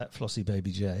at Flossie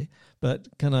Baby J. But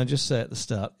can I just say at the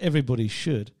start, everybody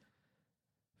should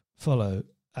follow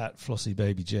at Flossie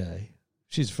Baby J.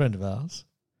 She's a friend of ours.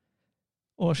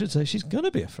 Or I should say she's going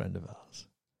to be a friend of ours.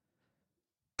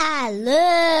 I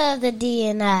love the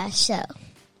D&I show.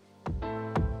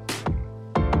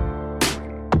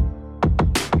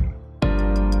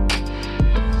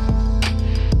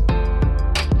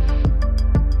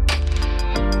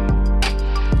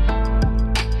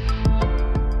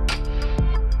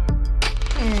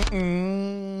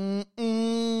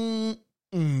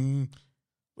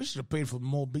 We should have paid for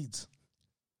more beats.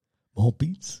 More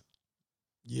beats?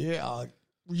 Yeah.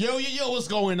 Yo, what's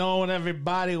going on,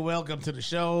 everybody? Welcome to the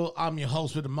show. I'm your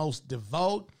host with the most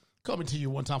devote. Coming to you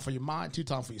one time for your mind, two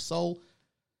times for your soul.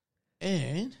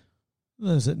 And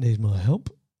those that need my help,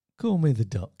 call me the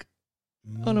Doc.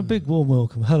 And a big warm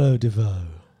welcome. Hello, Devo.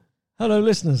 Hello,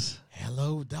 listeners.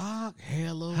 Hello, Doc.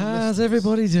 Hello, How's listeners.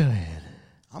 Everybody doing?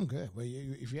 I'm good. Well,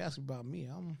 if you ask me about me,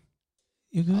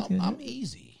 You good? I'm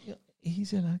easy.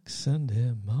 Easy like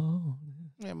Sunday morning.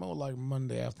 Yeah, more like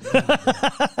Monday afternoon.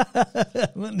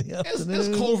 Monday afternoon. It's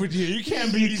COVID here. You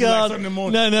can't be easy like Sunday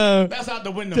morning. No. That's out the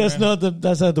window, That's man.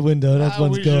 That's out the window. That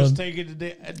one's we gone. just take it a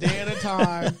day at a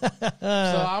time.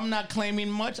 So I'm not claiming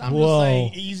much. I'm Whoa. just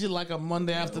saying easy like a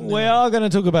Monday afternoon. We are going to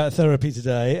talk about therapy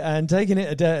today, and taking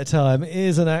it a day at a time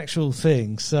is an actual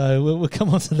thing. So we'll come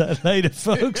on to that later,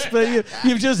 folks. But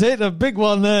you've just hit a big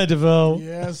one there, Devo.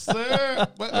 Yes, sir.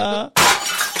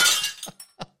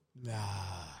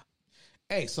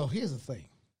 Hey, so here's the thing.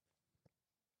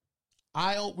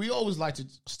 We always like to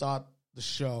start the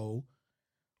show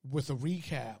with a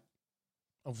recap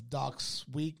of Doc's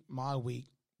week, my week.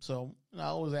 So I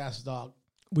always ask Doc.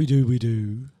 We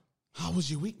do. How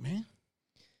was your week, man?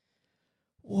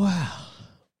 Wow.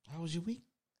 How was your week?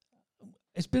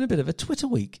 It's been a bit of a Twitter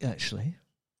week, actually.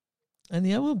 And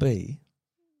the OLB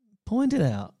pointed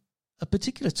out a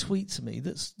particular tweet to me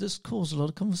that's caused a lot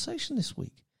of conversation this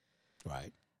week.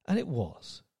 Right. And it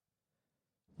was,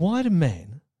 why do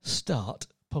men start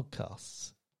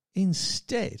podcasts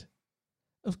instead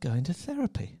of going to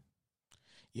therapy?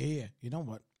 Yeah. You know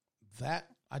what?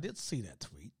 I did see that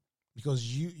tweet because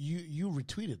you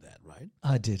retweeted that, right?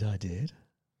 I did.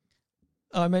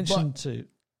 I mentioned too.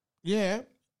 Yeah.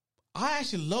 I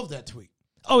actually love that tweet.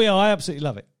 Oh, yeah, I absolutely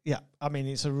love it. Yeah. I mean,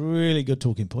 it's a really good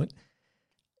talking point.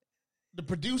 The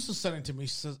producer sent it to me.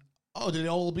 She says, "Oh, did the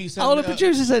OLB send?" Oh, the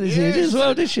producer sent it to you as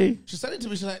well, did she? She sent it to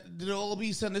me. She's like, "Did the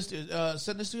OLB send this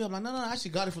to you?" I'm like, "No, I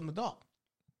actually got it from the Doc."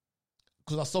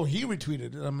 Because I saw he retweeted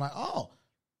it. And I'm like, "Oh,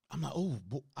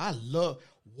 I love."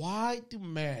 Why do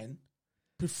men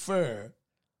prefer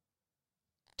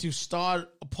to start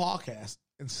a podcast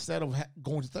instead of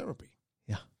going to therapy?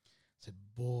 Yeah. I said,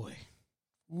 "Boy,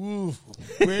 ooh,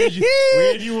 where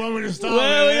do you want me to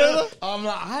start?" I'm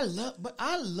like, I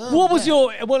love. What was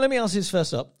your? Well, let me ask this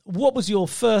first up. What was your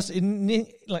first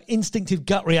instinctive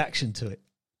gut reaction to it?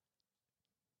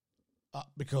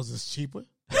 Because it's cheaper.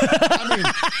 I mean,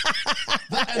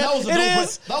 that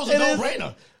was a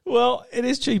no-brainer. Well, it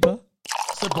is cheaper.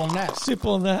 Sip on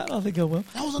that. I think I will.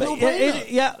 That was a no-brainer.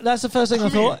 Yeah, that's the first thing I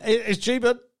thought. It's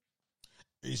cheaper.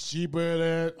 It's cheaper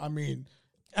than, I mean...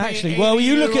 Actually, well,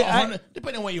 you look at...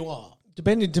 Depending on where you are.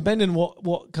 Depending on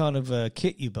what kind of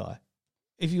kit you buy.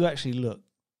 If you actually look...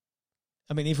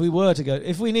 I mean, if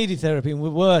we needed therapy and we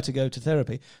were to go to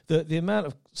therapy, the amount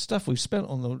of stuff we've spent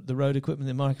on the road equipment,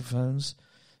 the microphones,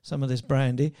 some of this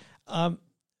brandy,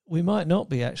 we might not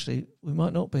be,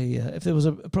 if there was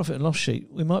a profit and loss sheet,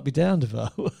 we might be down to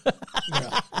vote.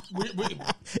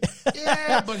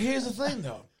 Yeah, but here's the thing,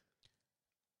 though.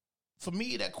 For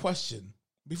me, that question,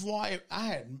 before I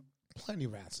had plenty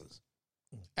of answers,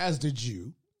 as did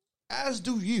you, as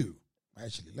do you.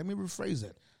 Actually, let me rephrase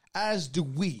that. As do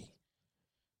we.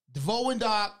 DeVoe and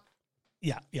Doc.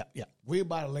 Yeah. We're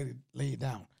about to lay it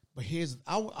down. But I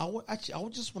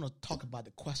just want to talk about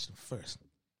the question first.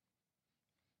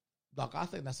 Doc, I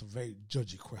think that's a very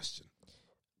judgy question.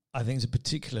 I think it's a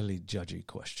particularly judgy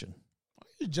question. Why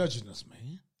are you judging us,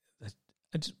 man?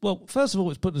 Well, first of all,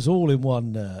 it's putting us all in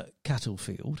one cattle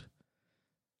field.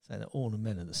 Saying that all the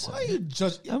men are the same. Why are you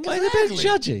judging? And exactly. A bit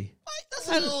judgy. That's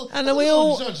a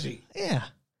little judgy. Yeah.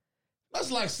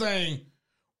 That's like saying,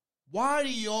 why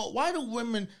do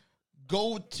women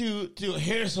go to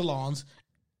hair salons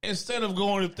instead of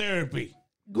going to therapy?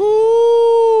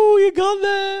 Ooh, you got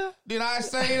there. Did I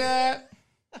say that?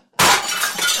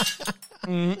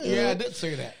 Yeah, I did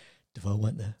say that. DeVoe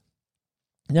went there.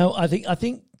 No, I think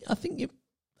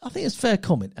it's fair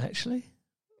comment, actually.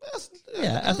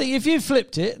 I think if you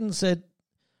flipped it and said,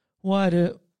 "Why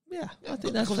do?" I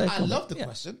think that's fair comment. I love the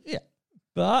question. Yeah,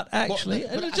 but actually,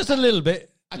 just a little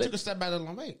bit I took a step back and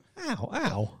I'm like, wait.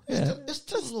 Ow. Yeah. It's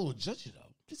still a little judgy, though.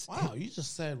 Wow, you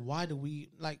just said, why do we,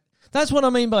 like... That's what I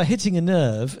mean by hitting a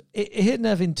nerve. It hit a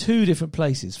nerve in two different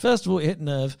places. First of all, it hit a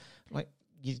nerve, like,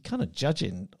 you're kind of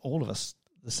judging all of us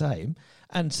the same.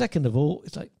 And second of all,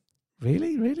 it's like,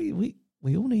 really?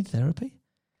 We all need therapy?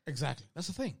 Exactly. That's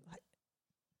the thing.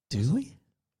 Do we?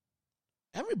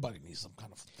 Everybody needs some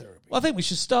kind of therapy. Well, I think we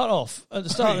should start off at the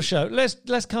start of the show.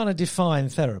 Let's kind of define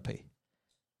therapy,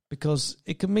 because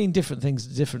it can mean different things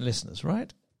to different listeners,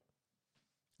 right?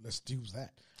 Let's do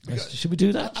that. Should we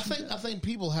do that? I think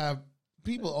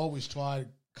people always try to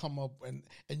come up and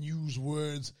use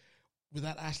words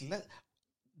without actually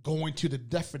going to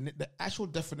the actual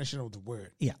definition of the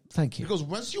word. Yeah, thank you. Because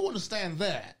once you understand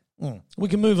that, we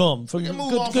can move on from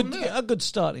there. A good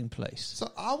starting place.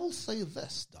 So I will say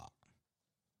this, Doc.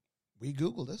 We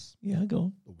Googled this. Yeah, go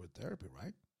on. The word therapy,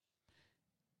 right?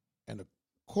 And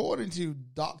according to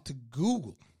Dr.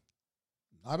 Google,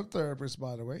 not a therapist,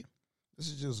 by the way, this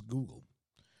is just Google.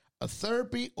 A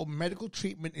therapy or medical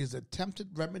treatment is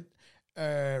attempted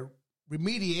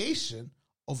remediation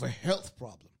of a health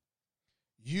problem,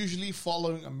 usually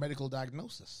following a medical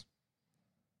diagnosis.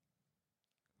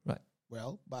 Right.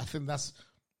 Well, but I think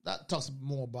that talks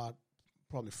more about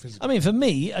probably physical. I mean, for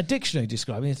me, a dictionary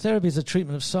describing therapy is a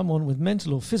treatment of someone with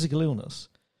mental or physical illness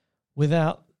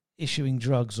without issuing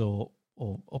drugs or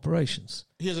operations.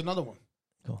 Here's another one.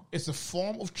 Cool. It's a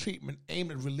form of treatment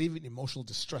aimed at relieving emotional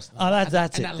distress.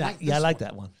 That's it. I like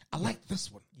that one. I like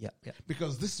this one. Yeah.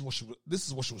 Because this is what she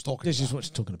was talking about. This is what she's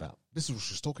talking about. This is what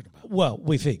she was talking about. Well,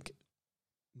 we think.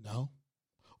 No,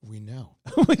 we know.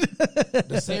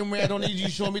 The same way I don't need you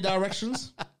to show me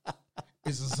directions,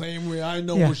 it's the same way I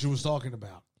know what she was talking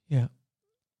about. Yeah.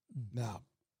 Now,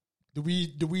 do we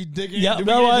dig in? Yeah,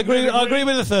 I agree. I agree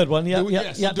with the third one.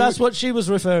 Yeah. That's what she was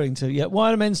referring to. Yeah.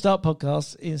 Why do men start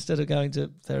podcasts instead of going to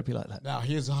therapy like that? Now,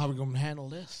 here's how we're going to handle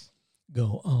this.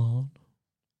 Go on.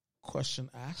 Question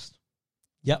asked.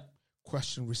 Yep.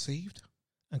 Question received.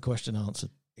 And question answered.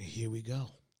 And here we go.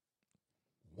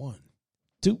 1,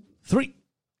 2, 3.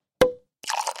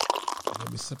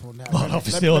 Let me sip on that. Well,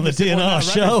 obviously on the DNR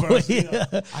show.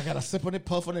 I got to sip on it,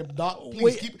 puff on it. Doc,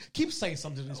 please keep saying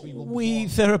something to these people. We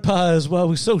therapize while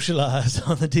we socialize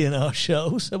on the DNR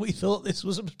show, so we thought this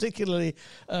was a particularly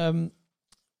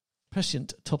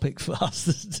prescient topic for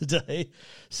us today.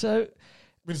 So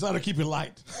we decided to keep it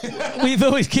light. We've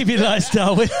always keep it light,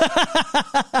 start with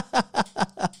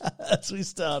as we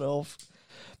start off.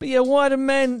 But yeah, why do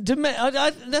men?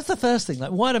 That's the first thing.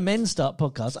 Like, why do men start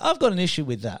podcasts? I've got an issue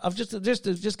with that. I've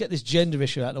just get this gender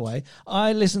issue out of the way.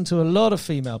 I listen to a lot of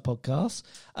female podcasts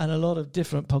and a lot of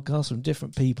different podcasts from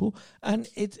different people, and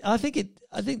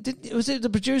was it the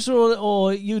producer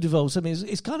or you devolved something?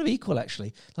 It's kind of equal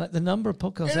actually. Like the number of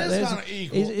podcasts out there kind of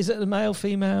equal. Is it the male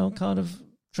female kind of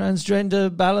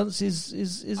transgender balance is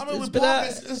I mean,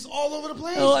 it's all over the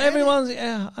place. Oh, everyone's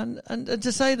and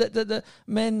to say that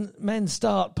men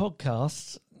start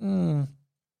podcasts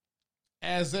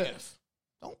as if,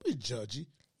 don't be judgy.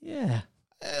 Yeah,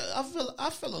 I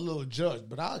feel a little judged,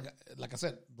 but like I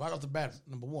said right off the bat,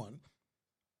 number one,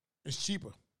 it's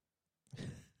cheaper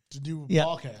to do a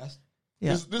podcast.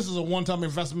 Yeah, this is a one-time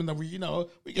investment that we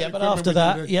get. But after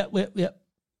that,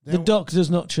 the doc does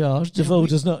not charge. Devolve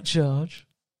does not charge.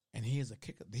 And here's the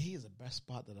kicker. Here's the best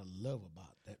part that I love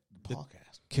about that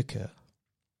podcast. Kicker.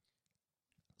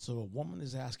 So a woman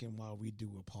is asking why we do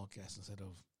a podcast instead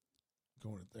of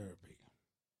going to therapy.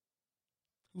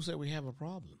 Who said we have a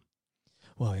problem?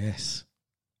 Well, yes.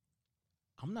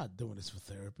 I'm not doing this for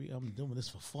therapy. I'm doing this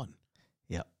for fun.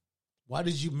 Yep. Why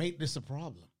did you make this a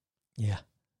problem? Yeah.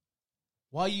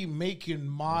 Why are you making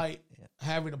my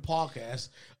having a podcast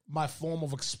my form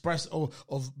of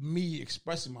me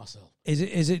expressing myself?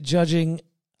 Is it judging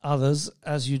others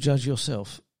as you judge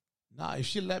yourself? Nah, if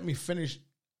she let me finish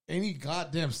any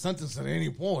goddamn sentence at any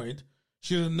point,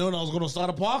 she'd have known I was going to start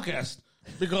a podcast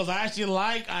because I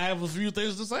have a few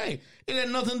things to say. It had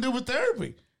nothing to do with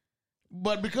therapy.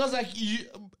 But because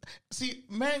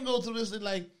men go through this,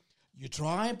 like, you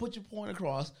try and put your point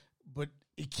across, but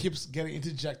it keeps getting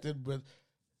interjected with,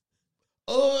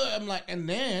 I'm like, and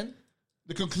then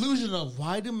the conclusion of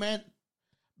why do men,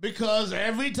 because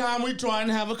every time we try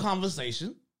and have a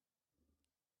conversation,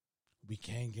 we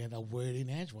can't get a word in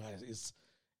edgewise.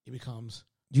 It becomes.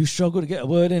 Do you struggle to get a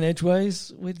word in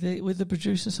edgeways with the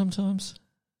producer sometimes?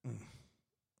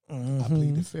 I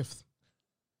plead the fifth.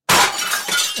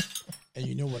 And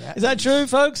you know what that is that true,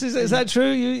 folks? Is that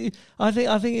true? I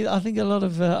think a lot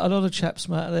of chaps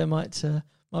out there might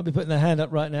be putting their hand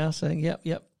up right now, saying, "Yep."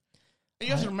 And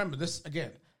you have to remember this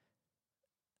again.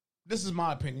 This is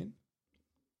my opinion.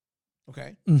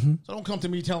 Okay? Mm-hmm. So don't come to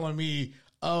me telling me,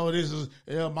 oh, this is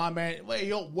my man.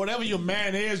 Wait, whatever your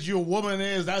man is, your woman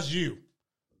is, that's you.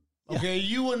 Okay,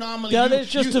 you were normally It's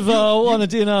just a vow on a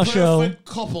DNR show. Perfect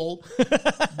couple.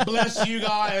 Bless you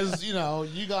guys. You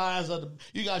guys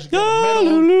should get a medal.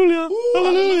 Hallelujah. Ooh,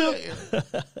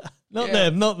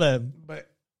 Hallelujah. Not them. But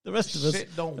The rest of us,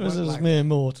 shit don't the rest work of us like mere that.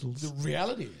 mortals. The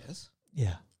reality is,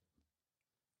 Yeah.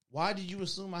 why did you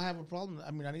assume I have a problem?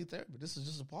 I mean, I need therapy. This is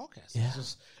just a podcast. Yeah.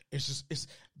 It's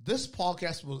this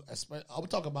podcast was. I would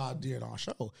talk about DNR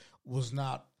show was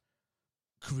not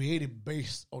created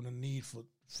based on the need for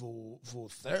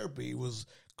therapy. It was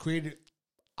created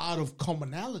out of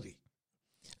commonality.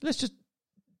 Let's just.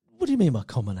 What do you mean by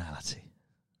commonality?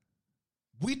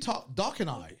 We talked, Doc and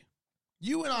I,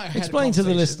 you and I had Explain a to the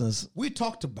conversation. listeners. We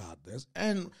talked about this,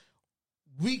 and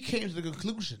we came to the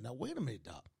conclusion. Now, wait a minute,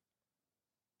 Doc.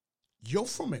 You're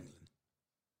from England.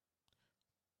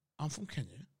 I'm from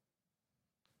Kenya.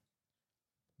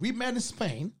 We met in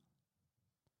Spain.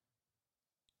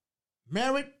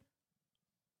 Married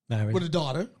with a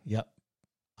daughter. Yep.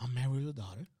 I'm married with a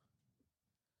daughter.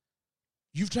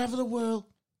 You've traveled the world,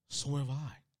 so have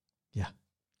I. Yeah.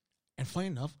 And funny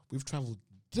enough, we've traveled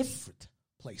different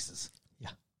places. Yeah.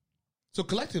 So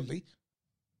collectively,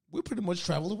 we pretty much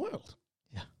travel the world.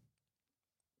 Yeah.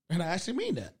 And I actually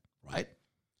mean that, right?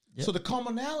 Yep. So the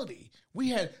commonality,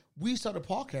 we started a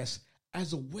podcast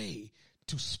as a way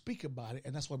to speak about it,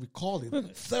 and that's why we called it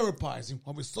therapizing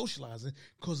while we're socializing,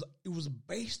 because it was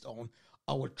based on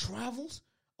our travels,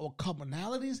 our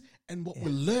commonalities, and what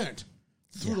we learned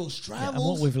through those travels. And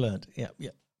what we've learned. Yeah.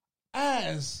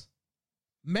 As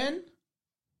men,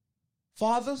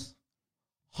 fathers,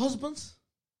 husbands,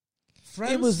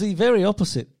 friends. It was the very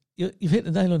opposite. You've hit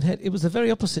the nail on the head. It was the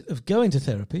very opposite of going to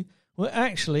therapy. We're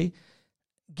actually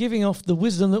giving off the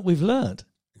wisdom that we've learned.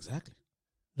 Exactly.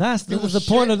 That's the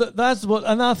point of that. That's what,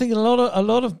 and I think a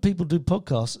lot of people do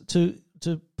podcasts to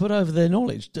put over their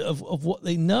knowledge of what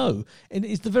they know, and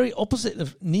it's the very opposite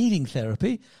of needing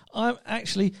therapy. I'm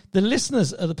actually the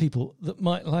listeners are the people that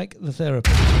might like the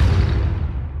therapy.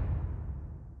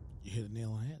 You hit the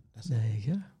nail on the head. That's There it.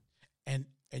 you go.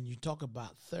 And you talk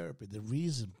about therapy. The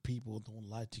reason people don't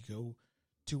like to go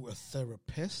to a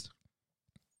therapist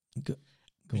Go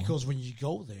because when you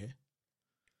go there,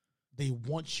 they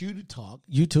want you to talk.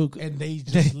 You talk, and they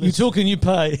just you talk and you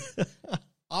pay.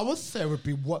 Our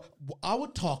therapy, what our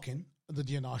talking, the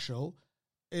DNR show,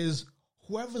 is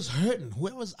whoever's hurting,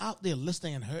 whoever's out there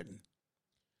listening and hurting.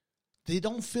 They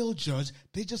don't feel judged.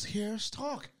 They just hear us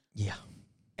talk. Yeah.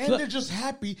 And they're just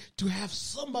happy to have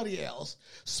somebody else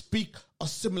speak a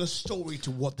similar story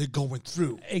to what they're going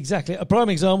through. Exactly. A prime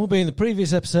example being the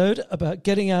previous episode about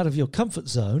getting out of your comfort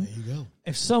zone. There you go.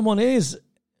 If someone is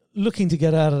looking to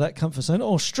get out of that comfort zone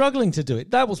or struggling to do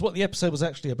it, that was what the episode was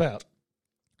actually about.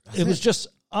 It was just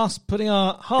us putting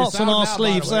our hearts on our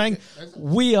sleeves saying,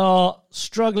 we are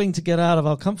struggling to get out of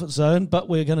our comfort zone, but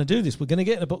we're going to do this. We're going to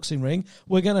get in a boxing ring.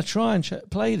 We're going to try and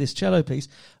play this cello piece.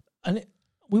 And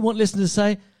we want listeners to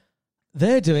say,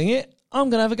 they're doing it. I'm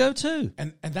going to have a go too.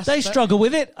 And that's they struggle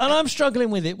with it, and I'm struggling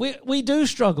with it. We do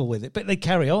struggle with it, but they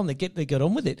carry on. They get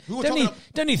on with it.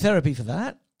 Don't need therapy for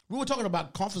that. We were talking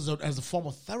about comfort zone as a form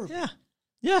of therapy.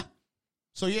 Yeah.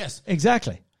 So yes,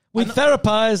 exactly. We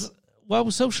therapize while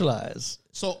we socialize.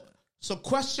 So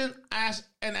question asked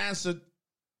and answered.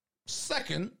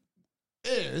 Second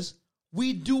is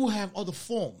we do have other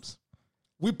forms.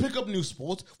 We pick up new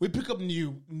sports. We pick up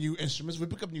new instruments. We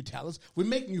pick up new talents. We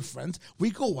make new friends. We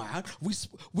go out.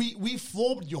 We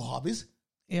form new hobbies.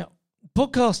 Yeah,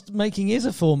 podcast making is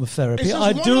a form of therapy. It's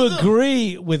I just do one of them.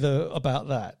 agree with her about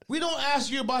that. We don't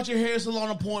ask you about your hair salon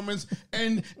appointments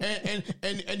and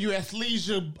your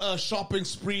athleisure shopping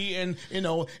spree and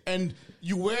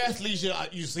you wear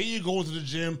athleisure. You say you go to the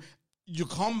gym. You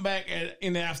come back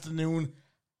in the afternoon.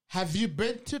 Have you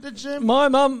been to the gym? My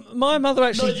mother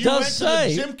actually does say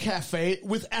to the gym cafe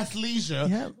with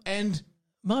athleisure, and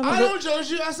my mother, I don't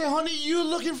judge you. I say, honey, you're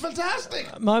looking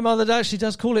fantastic. My mother actually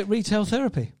does call it retail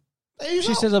therapy.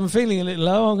 She says, I'm feeling a little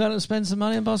low. I'm going to spend some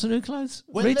money and buy some new clothes.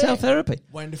 Retail therapy.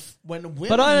 When women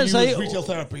but I don't say retail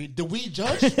therapy, do we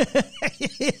judge?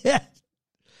 Yeah.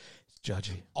 It's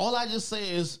judgy. All I just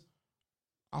say is,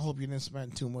 I hope you didn't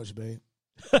spend too much, babe.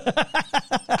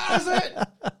 That's it.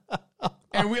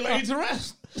 And we lay to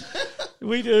rest.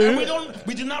 We do. And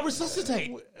we do not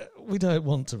resuscitate. We don't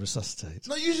want to resuscitate.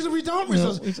 No, usually we don't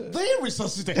resuscitate. They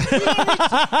resuscitate.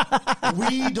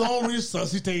 We don't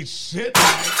resuscitate shit.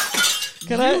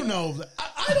 I know that.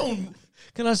 I don't.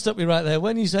 Can I stop you right there?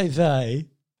 When you say they,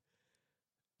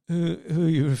 who are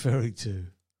you referring to?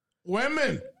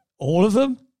 Women. All of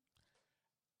them?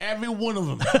 Every one of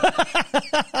them.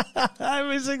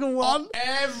 Every single one.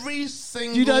 Every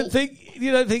single. You don't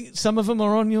think some of them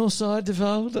are on your side,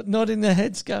 DeVoe, nodding their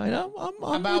heads, going, "I'm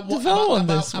with DeVoe on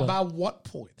this one." About what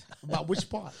point? About which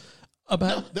part? Of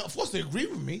course, they agree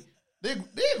with me. They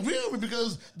agree with me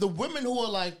because the women who are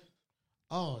like,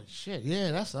 "Oh shit, yeah,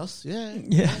 that's us, yeah.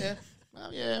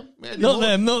 Well, yeah.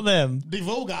 Not them.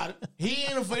 DeVoe got it. He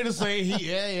ain't afraid to say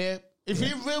yeah. If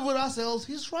he real with ourselves,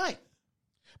 he's right.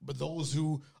 But those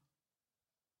who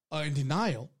are in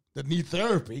denial, that need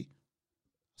therapy,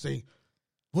 say,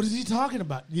 what is he talking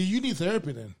about? You need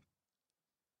therapy then.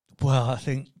 Well, I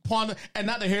think... And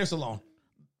not the hair salon.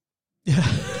 Yeah.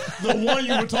 The one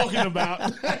you were talking about.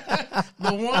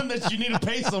 The one that you need to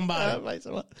pay somebody.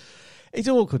 It's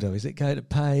awkward, though, is it? Go to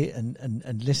pay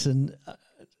and listen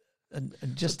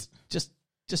and just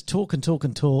talk and talk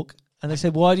and talk. And they say,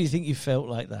 why do you think you felt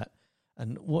like that?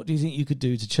 And what do you think you could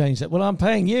do to change that? Well, I'm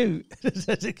paying you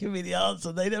to give me the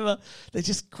answer. They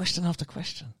just question after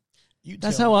question. You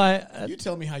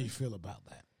tell me how you feel about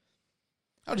that.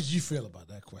 How did you feel about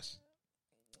that question?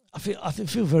 I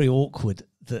feel very awkward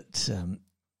that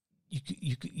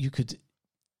you could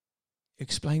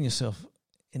explain yourself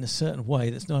in a certain way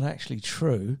that's not actually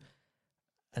true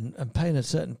and paint a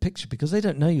certain picture because they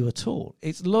don't know you at all.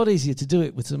 It's a lot easier to do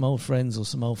it with some old friends or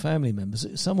some old family members,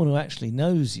 someone who actually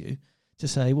knows you, to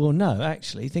say, well, no,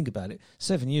 actually, think about it.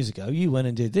 7 years ago, you went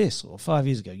and did this, or 5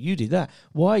 years ago, you did that.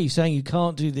 Why are you saying you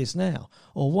can't do this now?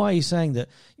 Or why are you saying that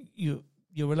your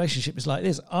relationship is like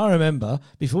this? I remember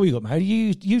before you got married,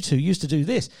 you two used to do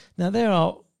this. Now, there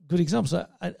are good examples.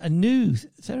 A new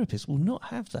therapist will not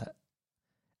have that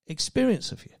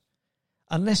experience of you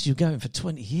unless you're going for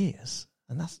 20 years.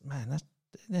 And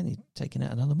then you're taking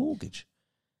out another mortgage.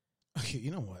 Okay, you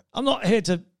know what? I'm not here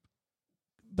to...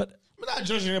 But I'm not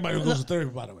judging anybody who goes to therapy,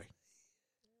 by the way.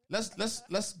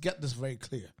 Let's get this very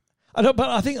clear. But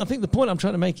I think the point I'm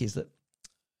trying to make is that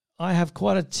I have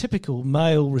quite a typical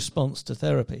male response to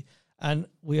therapy, and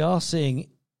we are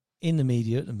seeing in the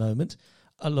media at the moment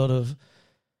a lot of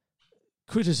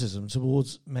criticism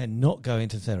towards men not going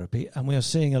to therapy, and we are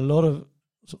seeing a lot of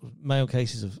sort of male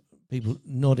cases of people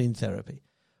not in therapy.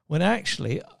 When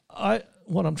actually,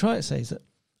 what I'm trying to say is that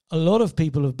a lot of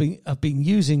people have been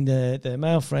using their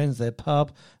male friends, their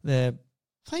pub, their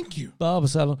barber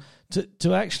salon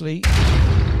to actually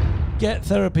get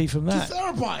therapy from that. To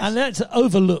therapize. And that's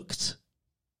overlooked.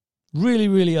 Really,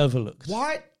 really overlooked.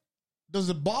 Why does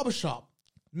the barbershop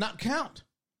not count?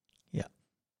 Yeah.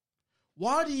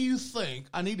 Why do you think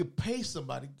I need to pay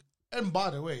somebody? And by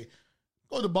the way,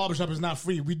 go to the barbershop is not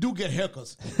free. We do get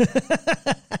haircuts.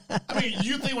 I mean,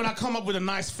 you think when I come up with a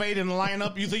nice fade and line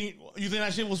up, you think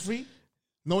that shit was free?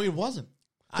 No, it wasn't.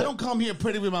 I don't come here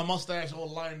pretty with my mustache all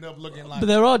lined up looking like... But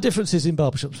there are differences in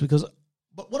barbershops because...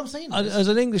 But what I'm saying is... As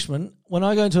an Englishman, when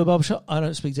I go into a barbershop, I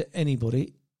don't speak to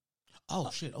anybody. Oh,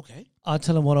 shit, okay. I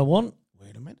tell them what I want.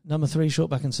 Wait a minute. Number 3, short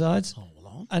back and sides. Hold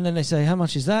on. And then they say, how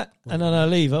much is that? And then I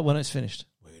leave it when it's finished.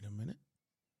 Wait a minute.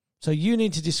 So you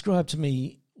need to describe to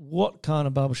me what kind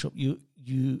of barbershop you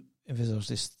envisage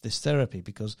this therapy,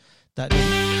 because that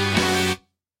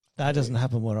doesn't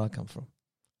happen where I come from.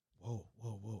 Whoa.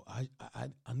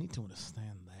 I need to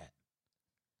understand that.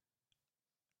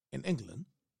 In England,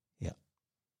 yeah,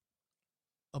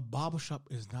 a barbershop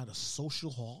is not a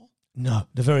social hall. No,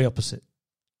 the very opposite.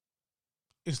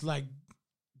 It's like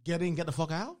get the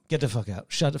fuck out? Get the fuck out.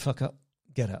 Shut the fuck up.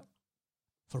 Get out.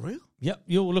 For real? Yep.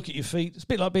 You'll look at your feet. It's a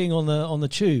bit like being on the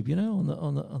tube, you know,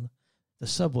 on the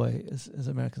subway, as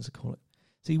Americans would call it.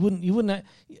 So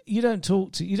you don't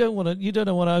talk to, you don't want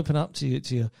to open up to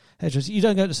your hairdresser. You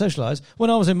don't go to socialise.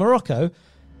 When I was in Morocco,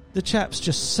 the chaps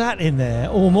just sat in there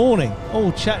all morning,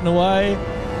 all chatting away,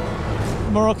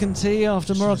 Moroccan tea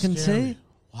after Moroccan tea.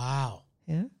 Wow.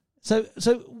 Yeah. So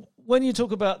when you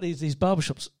talk about these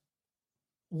barbershops,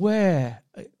 where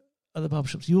are the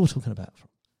barbershops you're talking about from?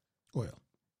 Well,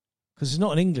 because it's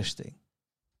not an English thing.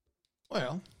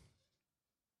 Well,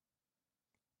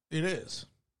 it is.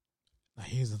 Now,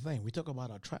 here's the thing. We talk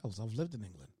about our travels. I've lived in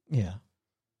England. Yeah.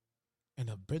 And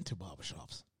I've been to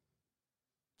barbershops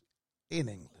in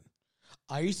England.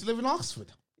 I used to live in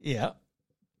Oxford. Yeah.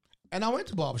 And I went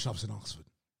to barbershops in Oxford.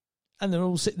 And they're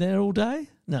all sitting there all day?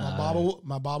 No.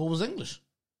 My barber was English.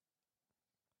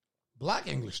 Black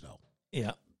English, though.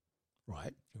 Yeah.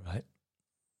 Right.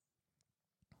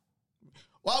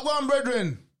 Well, one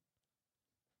brethren.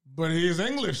 But he's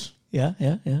English. Yeah.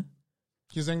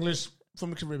 He's English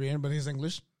from the Caribbean, but he's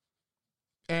English.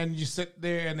 And you sit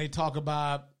there and they talk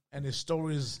about, and his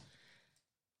stories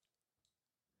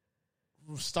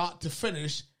from start to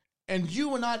finish, and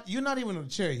you're not even in the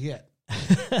chair yet.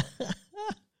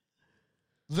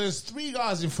 there's 3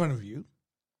 guys in front of you,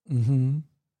 Mm-hmm.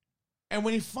 and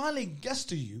when he finally gets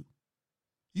to you,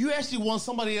 you actually want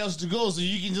somebody else to go so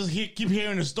you can just keep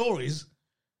hearing the stories.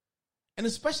 And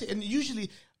usually,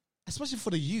 especially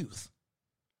for the youth,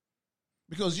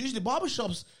 because usually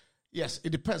barbershops, yes,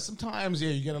 it depends. Sometimes,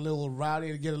 you get a little rowdy,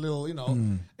 you get a little,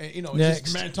 and, it's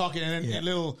just men talking and then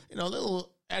a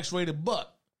little X-rated.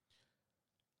 But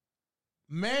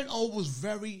men always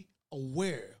very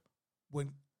aware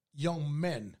when young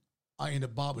men are in the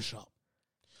barbershop.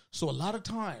 So a lot of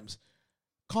times,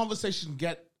 conversations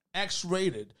get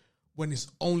X-rated when it's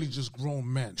only just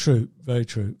grown men. True, very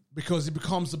true. Because it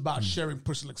becomes about sharing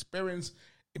personal experience,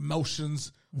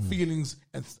 emotions, feelings,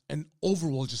 and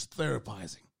overall just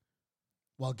therapizing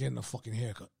while getting a fucking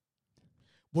haircut.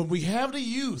 When we have the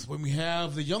youth, when we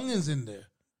have the youngins in there,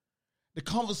 the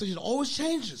conversation always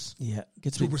changes. Yeah,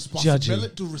 gets to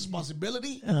responsibility, to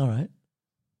responsibility. All right.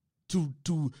 To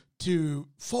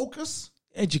focus.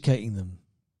 Educating them.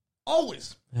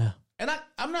 Always. Yeah. And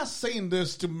I'm not saying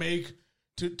this to make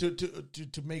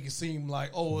to make it seem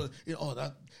like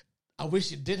that I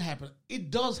wish it did happen. It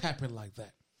does happen like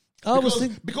that.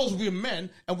 Because we're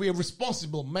men and we're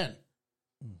responsible men.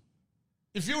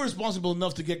 If you're responsible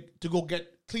enough to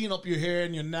clean up your hair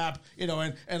and your nap,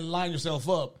 and line yourself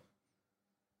up,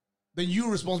 then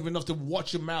you're responsible enough to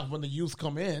watch your mouth when the youth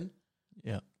come in.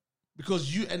 Yeah.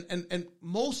 Because you and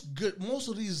most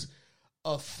of these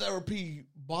therapy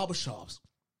barbershops,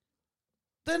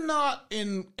 they're not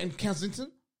in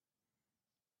Kensington.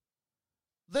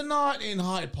 They're not in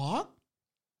Hyde Park.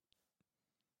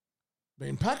 They're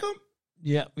in Peckham.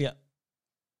 Yeah, yeah.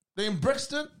 They're in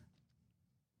Brixton.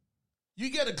 You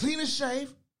get a cleanest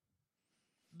shave,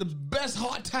 the best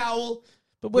hot towel.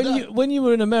 But when you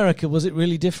were in America, was it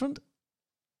really different?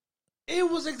 It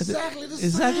was exactly the same.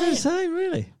 Exactly the same,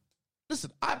 really.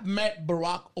 Listen, I've met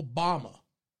Barack Obama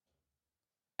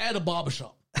at a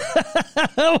barbershop.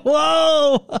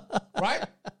 Whoa! Right?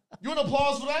 You want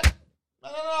applause for that?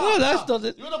 No, that's not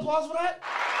it. You want applause for that?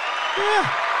 Yeah.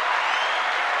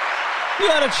 You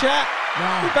had a chat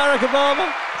with Barack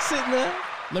Obama sitting there.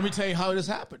 Let me tell you how this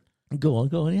happened. Go on,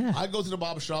 yeah. I go to the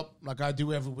barbershop like I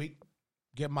do every week.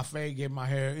 Get my fade, get my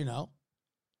hair,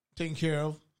 taken care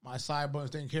of. My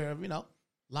sideburns taken care of,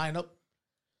 line up.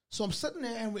 So I'm sitting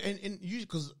there and usually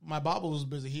because my barber was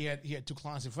busy, he had 2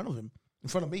 clients in front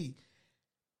of me.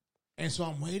 And so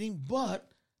I'm waiting, but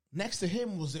next to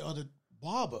him was the other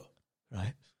barber.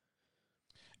 Right.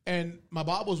 And my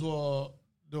barbers were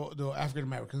the African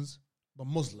Americans, but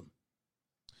Muslim.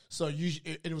 So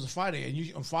it was a Friday, and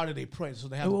usually on Friday they pray. So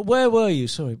they have. Where were you?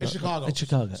 Sorry, in Chicago. In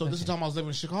Chicago. So this is the time I was living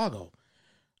in Chicago.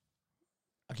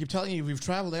 I keep telling you, we've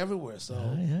traveled everywhere,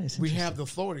 so we have the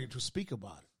authority to speak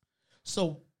about it.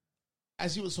 So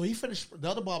he finished. The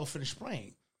other barber finished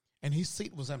spraying, and his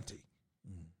seat was empty.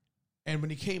 And when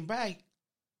he came back,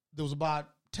 there was about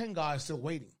 10 guys still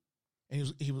waiting,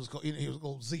 and he was called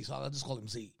Z. So I just called him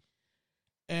Z.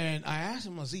 And I asked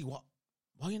him, Z, why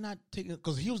are you not taking?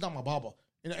 Because he was not my barber.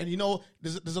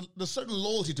 There's certain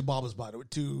loyalty to barbers, by the way.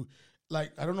 To I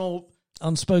don't know,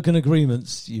 unspoken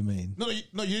agreements. You mean? No,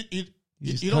 you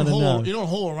don't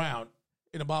hold around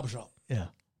in a barbershop. Yeah.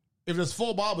 If there's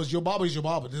 4 barbers, your barber is your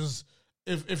barber.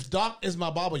 If Doc is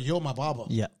my barber, you're my barber.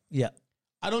 Yeah, yeah.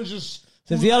 I don't just.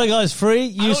 So if the other guy's free,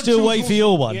 you still wait for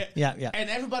your one. Yeah. And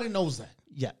everybody knows that.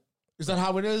 Yeah. Is that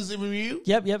how it is with you?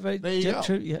 Yep. There you go.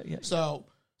 True. Yeah. So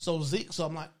Z. So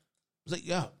I'm like,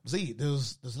 Z.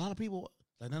 There's a lot of people.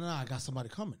 Like, no, I got somebody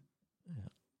coming.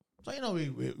 Yeah. So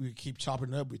we keep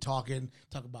chopping up. We talk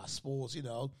about sports.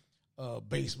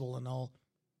 Baseball and all.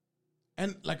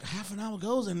 And like half an hour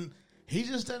goes, and he's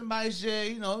just standing by his chair.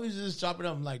 He's just chopping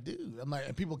up. I'm like, dude.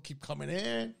 And people keep coming in.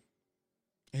 And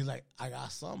he's like, I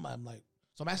got some. I'm like,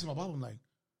 so I'm asking my papa. I'm like,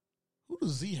 who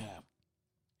does Z have?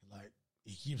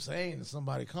 He keeps saying there's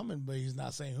somebody coming, but he's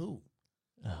not saying who.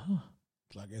 Uh-huh.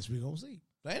 So I guess we're gonna see.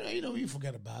 You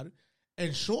forget about it.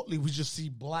 And shortly, we just see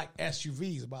black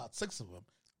SUVs, about 6 of them.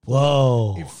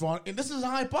 Whoa. In front. And this is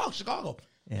Hyde Park, Chicago.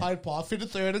 Yeah. Hyde Park,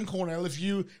 53rd and Cornell. If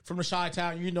you from the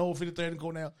Chi-Town, 53rd and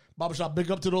Cornell. Barbershop,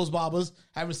 big up to those barbers.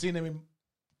 Haven't seen them in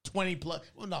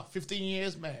 15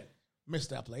 years. Man,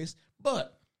 missed that place.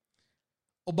 But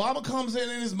Obama comes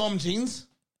in his mum jeans.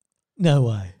 No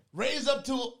way. Raised up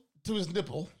to his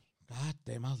nipple. God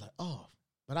damn, I was like, oh.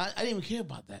 But I didn't even care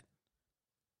about that.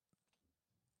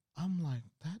 I'm like,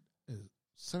 that is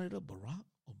Senator Barack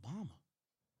Obama.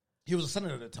 He was a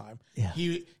senator at the time. Yeah.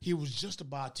 He was just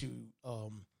about to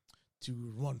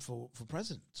run for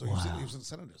president. So he was a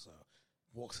senator. So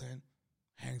walks in,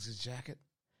 hangs his jacket.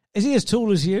 Is he as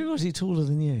tall as you, or is he taller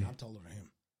than you? I'm taller than him.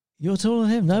 You're taller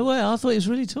than him? No way. I thought he was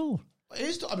really tall.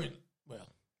 He's tall. I mean, well,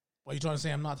 are you trying to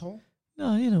say I'm not tall?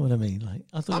 No, you know what I mean. Like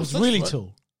I thought I'm he was 6 really foot.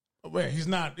 tall. Well, he's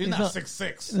not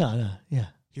 6'6". No, yeah.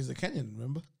 He's a Kenyan,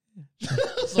 remember?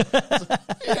 so he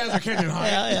has a Kenyan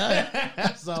height.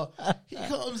 Yeah. So he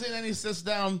comes in and he sits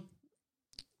down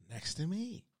next to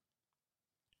me.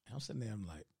 I'm sitting there, I'm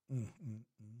like,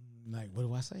 what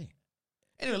do I say?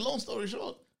 Anyway, long story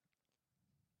short,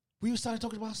 we started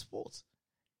talking about sports.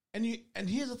 And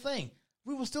here's the thing.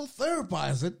 We were still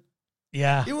therapizing.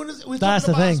 Yeah. We were That's talking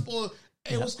the about thing. sport.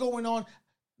 Hey, what's going on?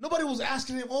 Nobody was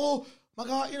asking him, oh, my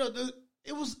God,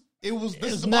 it was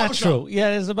this is the natural. barbershop. Yeah,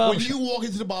 there's a barbershop. When you walk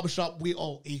into the barbershop, we're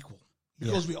all equal.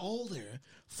 Because we're all there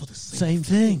for the Same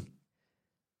thing.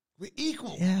 We're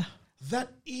equal. Yeah. That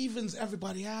evens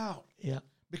everybody out. Yeah.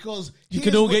 Because You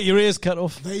could all get your ears cut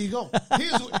off. There you go.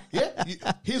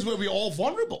 Here's where we're all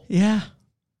vulnerable. Yeah.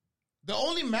 The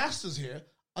only masters here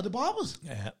are the barbers.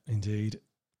 Yeah, indeed.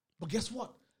 But guess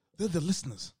what? They're the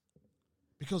listeners.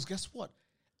 Because guess what?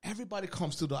 Everybody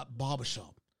comes to that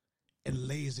barbershop and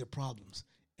lays their problems,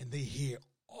 and they hear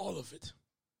all of it.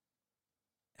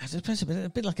 It's a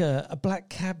bit like a black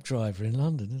cab driver in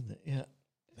London, isn't it? Yeah.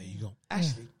 There you go.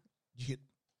 Actually, you get...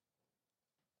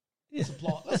 Yeah. Let's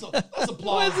applause. Let's applause. Let's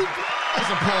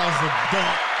applause for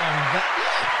that.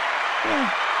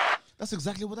 Yeah. That's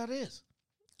exactly what that is.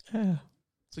 Yeah.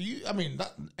 So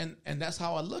that, and that's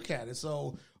how I look at it.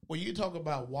 So when you talk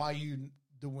about why you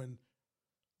doing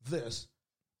this,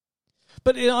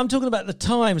 But I'm talking about the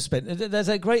time spent. There's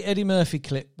a great Eddie Murphy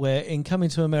clip where in Coming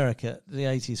to America, the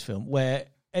 80s film, where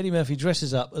Eddie Murphy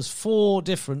dresses up as 4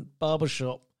 different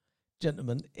barbershop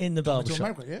gentlemen in the Coming to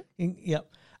barbershop. America, Yep.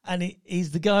 And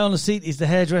he's the guy on the seat, he's the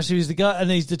hairdresser, he's the guy,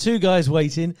 and he's the 2 guys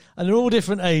waiting, and they're all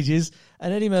different ages,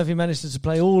 and Eddie Murphy manages to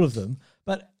play all of them.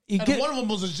 But one of them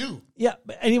was a Jew. Yeah,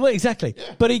 but anyway, exactly.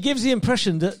 Yeah. But he gives the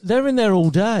impression that they're in there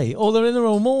all day, or they're in there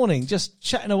all morning, just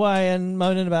chatting away and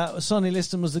moaning about Sonny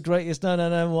Liston was the greatest.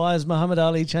 No. Why has Muhammad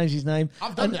Ali changed his name?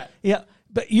 I've done that. Yeah,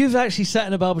 but you've actually sat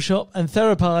in a barbershop and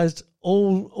therapized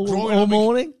all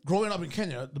morning. Growing up in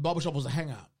Kenya, the barbershop was a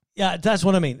hangout. Yeah, that's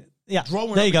what I mean. Yeah,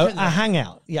 Growing there you up go, in Kenya, a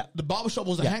hangout. Yeah, The barbershop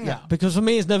was a yeah. hangout. Because for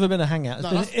me, it's never been a hangout. It's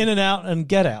been in and out and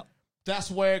get out.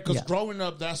 That's where, because Yeah. growing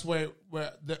up, that's where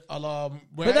But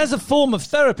that's a form of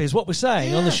therapy, is what we're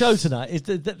saying on the Yes. show tonight. Is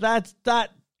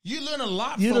that you learn a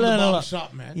lot you from the learn a lot.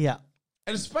 barbershop, man. Yeah,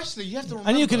 And especially, you have to remember,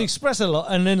 and you can express a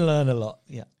lot and then learn a lot.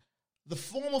 Yeah. the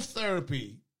form of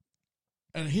therapy,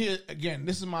 and here, again,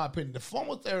 this is my opinion, the form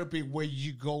of therapy where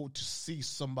you go to see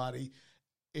somebody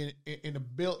in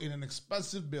an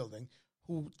expensive building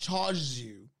who charges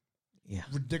you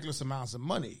ridiculous amounts of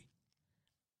money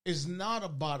is not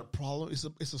about a problem.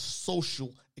 It's a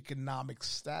social economic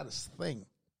status thing.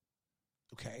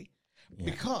 Okay? Yeah.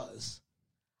 Because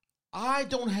I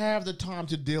don't have the time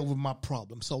to deal with my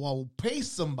problem, so I will pay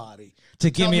somebody To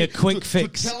give tell me a quick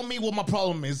fix. To tell me what my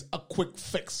problem is, a quick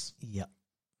fix. Yeah,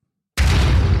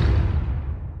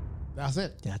 That's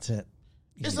it. that's it.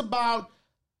 It's about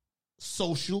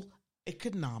social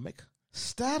economic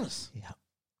status. Yeah.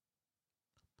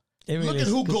 It really Look at is,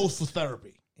 who 'cause- goes for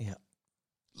therapy. Yeah.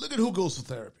 Look at who goes for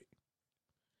therapy.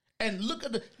 And look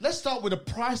at let's start with the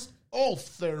price of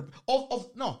therapy.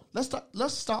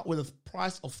 Let's start with the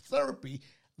price of therapy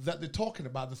that they're talking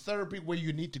about. The therapy where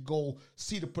you need to go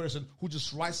see the person who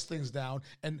just writes things down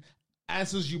and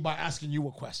answers you by asking you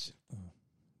a question.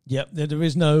 Yep. There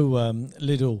is no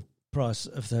little price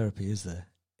of therapy, is there?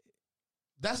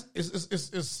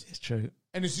 It's true.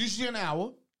 And it's usually an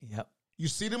hour. Yep. You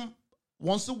see them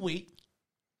once a week,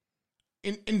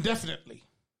 indefinitely.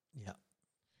 Yeah.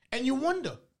 And you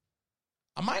wonder,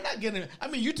 am I not getting it? I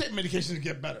mean, you take medication to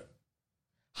get better.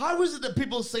 How is it that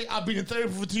people say, I've been in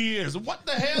therapy for 2 years? What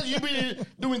the hell? You've been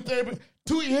doing therapy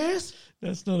 2 years?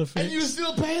 That's not a fix. And you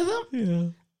still pay them? Yeah.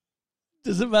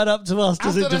 Does it matter up to us?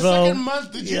 Does After it the devolve? second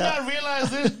month, did you not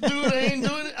realize this dude ain't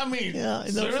doing it? I mean, Yeah, no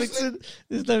seriously? fixing.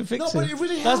 There's no fixing. but it really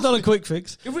That's helps not me. a quick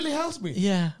fix. It really helps me.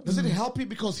 Yeah. Does it help you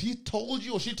because he told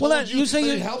you or she told you that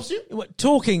it helps you?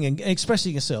 Talking and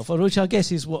expressing yourself, which I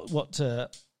guess is what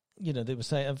they were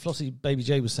saying, and Flossie Baby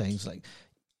J was saying, it's like,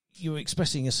 you're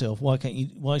expressing yourself. Why can't you?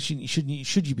 Why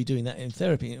should you be doing that in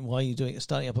therapy? And why are you doing it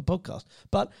starting up a podcast?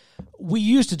 But we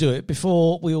used to do it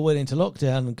before we all went into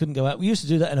lockdown and couldn't go out. We used to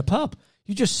do that in a pub.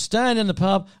 You just stand in the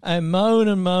pub and moan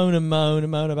and moan and moan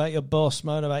and moan about your boss,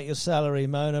 moan about your salary,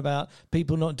 moan about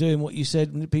people not doing what you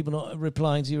said, people not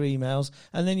replying to your emails,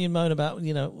 and then you moan about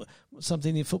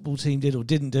something your football team did or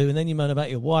didn't do, and then you moan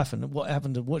about your wife and what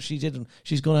happened and what she did, and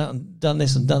she's gone out and done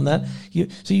this and done that. You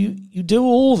do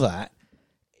all that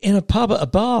in a pub at a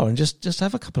bar and just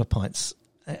have a couple of pints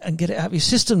and get it out of your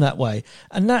system that way,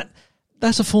 and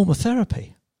that's a form of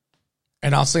therapy.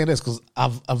 And I'll say this because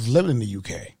I've lived in the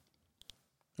UK.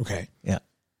 Okay. Yeah.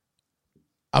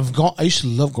 I used to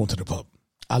love going to the pub.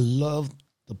 I love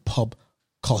the pub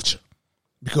culture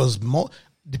because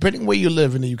depending where you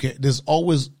live in the UK, there's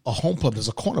always a home pub, there's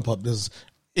a corner pub, there's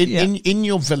in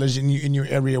your village, in your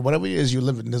area, whatever it is you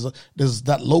live in, there's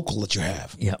that local that you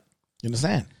have. Yeah. You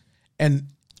understand? And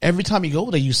every time you go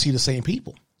there, you see the same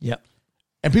people. Yeah.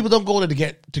 And people don't go there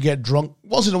to get drunk.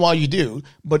 Once in a while you do,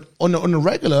 but on the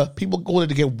regular, people go there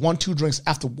to get 1-2 drinks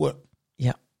after work.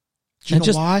 Yeah. Do you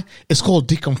know why? It's called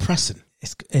decompressing.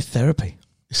 It's therapy.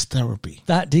 It's therapy.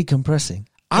 That decompressing.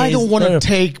 I don't want to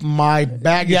take my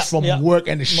baggage from work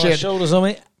and the shit. My shoulders on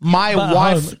me. My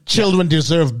wife, children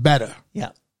deserve better. Yeah.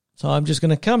 So I'm just going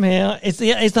to come here. It's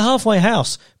the halfway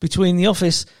house between the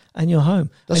office and your home.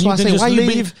 That's and why I say, why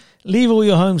leave all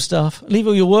your home stuff, leave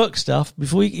all your work stuff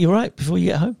before you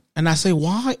get home. And I say,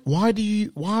 why are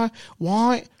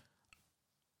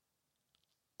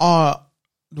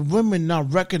the women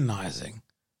not recognizing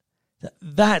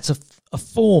that's a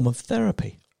form of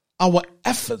therapy? Our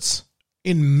efforts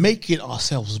in making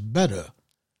ourselves better.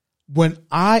 When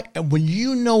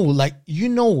you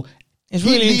know, it's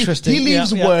really interesting. He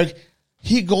leaves work,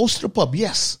 he goes to the pub.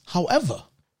 Yes, however,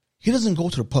 he doesn't go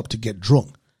to the pub to get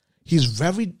drunk. He's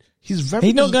not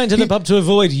going to the pub to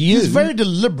avoid you. He's very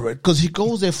deliberate because he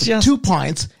goes there for 2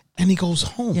 pints and he goes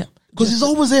home. Because he's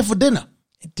always there for dinner.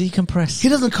 Decompress. He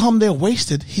doesn't come there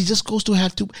wasted. He just goes to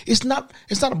have 2. It's not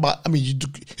about, I mean, you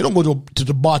don't go to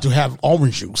the bar to have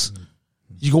orange juice.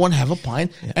 You go and have a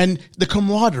pint and the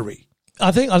camaraderie.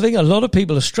 I think a lot of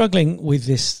people are struggling with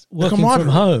this working from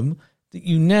home, that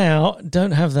you now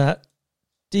don't have that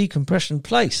decompression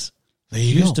place. There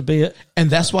you used to be and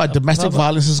that's why domestic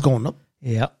violence is going up.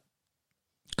 Yeah.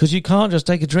 Because you can't just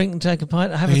take a drink and take a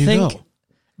pint and have a think. Go.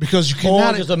 Because you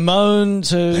cannot just a moan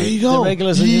to the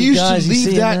regulars you and used guys to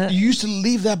leave you that. You used to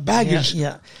leave that baggage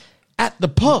at the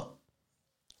pub.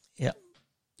 Yeah.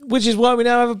 Which is why we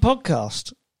now have a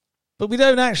podcast. But we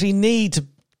don't actually need to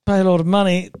pay a lot of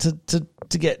money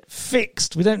to get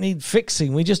fixed. We don't need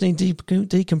fixing. We just need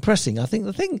decompressing. I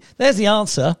think there's the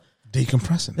answer.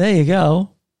 Decompressing. There you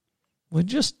go. We're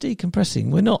just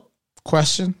decompressing. We're not.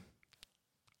 Question.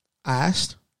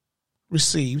 Asked.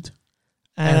 Received.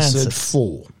 Answered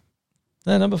 4.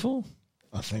 No, number 4.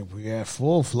 I think we got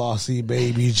 4, Flossie,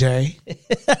 Baby J.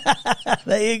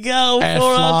 There you go. At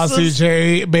 4 Flossie answers.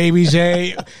 J, Baby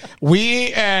J.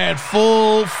 We at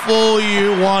 4 for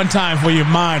you, 1 time for your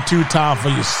mind, 2 time for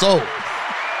your soul.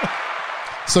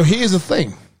 So here's the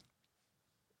thing.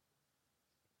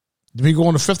 Do we go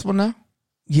on the 5th one now?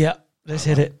 Yeah, let's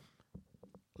hit it.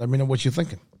 Let me know what you're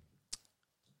thinking.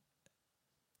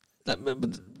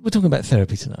 We're talking about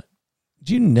therapy tonight.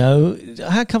 Do you know,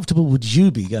 how comfortable would you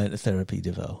be going to therapy,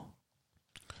 DeVoe?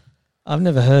 I've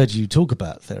never heard you talk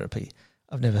about therapy.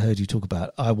 I've never heard you talk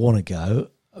about, I want to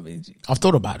go. I mean, I've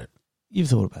thought about it. You've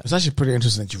thought about it. It's actually pretty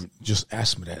interesting that you just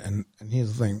asked me that. And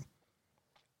here's the thing.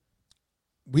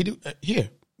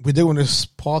 We're doing this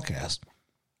podcast.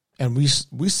 And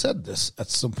we said this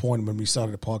at some point when we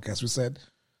started the podcast. We said,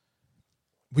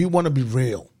 we want to be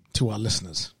real to our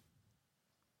listeners.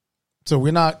 So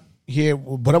we're not here.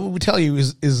 Whatever we tell you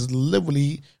is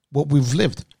literally what we've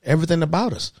lived. Everything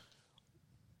about us.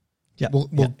 Yeah,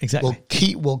 exactly.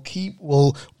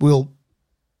 We'll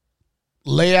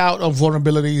lay out our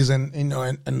vulnerabilities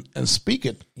and speak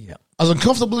it. Yeah. As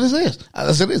uncomfortable as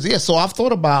it is. Yeah. So I've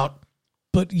thought about.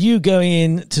 But you going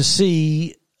in to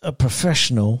see a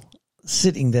professional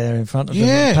sitting there in front of them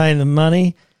and paying them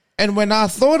money. And when I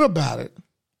thought about it,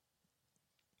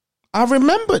 I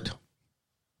remembered.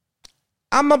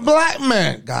 I'm a black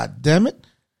man. God damn it.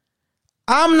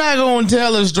 I'm not going to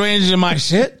tell a stranger my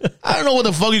shit. I don't know what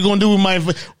the fuck you're going to do with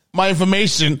my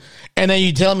information. And then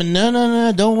you tell me,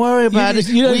 no, don't worry about it.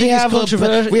 You don't think it's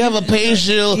controversial? We have a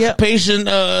patient,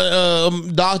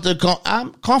 doctor.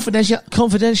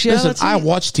 Confidentiality. Listen, I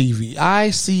watch TV.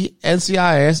 I see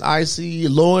NCIS. I see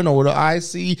Law and Order. I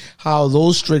see how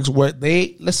those tricks work.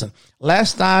 Listen,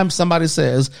 last time somebody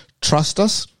says, trust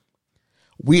us,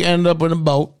 we end up in a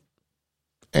boat.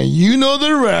 And you know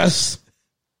the rest.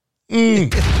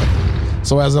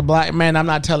 So as a black man, I'm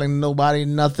not telling nobody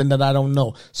nothing that I don't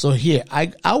know. So here,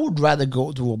 I would rather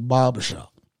go to a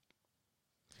barbershop.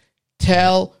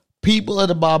 Tell people at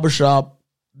the barbershop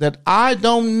that I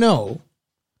don't know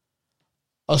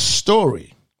a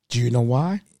story. Do you know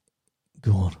why?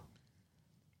 Go on.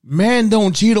 Man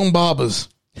don't cheat on barbers.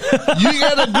 You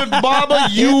get a good barber,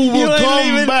 you will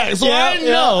come back. So I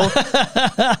know.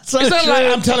 So it's not like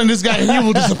I'm telling this guy he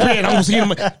will disappear and I'm going to see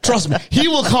him. Trust me, he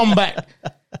will come back.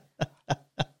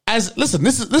 Listen,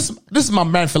 this is my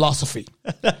man philosophy.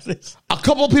 A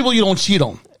couple of people you don't cheat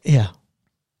on. Yeah.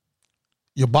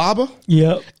 Your barber.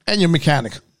 Yep. And your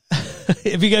mechanic.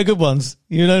 If you get good ones,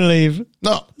 you don't leave.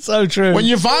 No. So true. When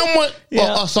you find one,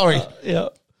 Yeah. sorry. Yeah.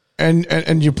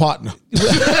 And your partner.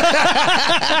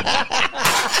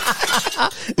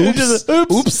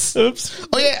 Oops. Oops.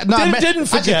 Oh yeah, no, Didn't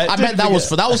forget. I meant that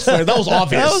was obvious. That was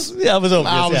obvious.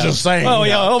 I was just saying. Oh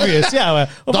yeah, obvious. Yeah.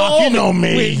 Doc, you know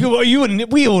me.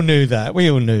 We all knew that.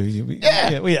 We all knew. Yeah.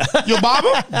 Your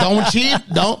barber, don't cheat.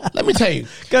 Don't. Let me tell you.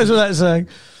 Goes without saying.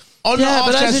 On the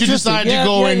off chance you decide to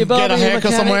go and get a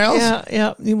haircut somewhere else.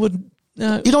 Yeah. You wouldn't.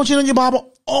 No. You don't cheat on your barber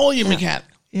or your mechanic.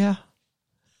 Yeah.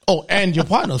 Oh, and your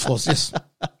partner, of course. Yes.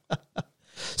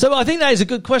 So I think that is a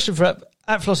good question for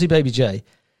at Flossie Baby J.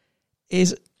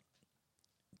 Is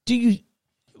do you?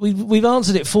 We've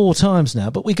answered it 4 times now,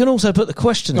 but we can also put the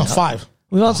question. No, up. 5.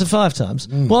 We've answered 5 times.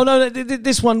 Well, no,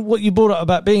 this one, what you brought up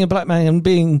about being a black man and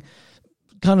being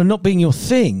kind of not being your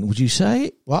thing. Would you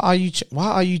say? Why are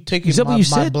you taking Is that what you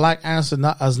my said? black answer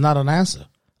as not an answer?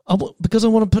 Because I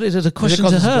want to put it as a question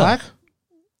to it's her. Black?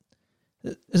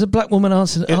 Is a black woman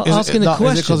asking the question? Is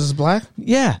it because it's black?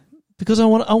 Yeah, because I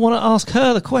want to ask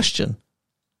her the question.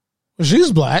 Well,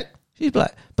 she's black, She's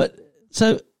black, but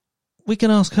so we can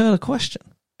ask her the question.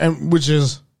 and which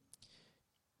is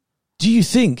Do you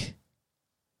think,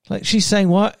 like she's saying,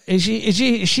 what is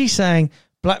she saying?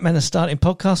 Black men are starting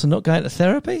podcasts and not going to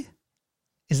therapy.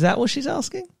 Is that what she's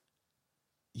asking?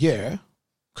 yeah,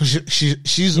 because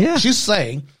she's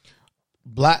saying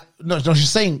black. No, she's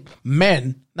saying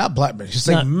men, not black men. She's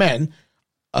saying men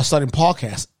are starting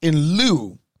podcasts in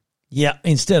lieu Yeah,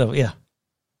 instead of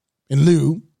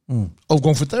of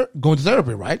going to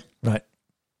therapy, right? right.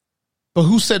 But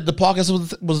who said the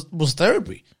podcast was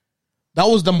therapy? That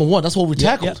was number 1. That's what we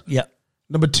tackled. Yeah.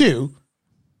 Number 2,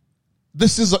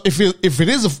 this is if it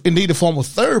is indeed a form of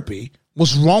therapy,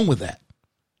 what's wrong with that?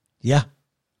 Yeah.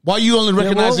 Why are you only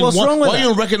recognizing what's one? wrong with Why are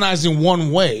you recognizing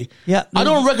one way? Yeah. I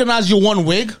don't recognize your one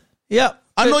wig. Yeah.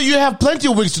 I know you have plenty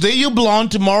of wigs. Today you're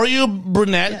blonde, tomorrow you're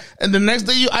brunette, and the next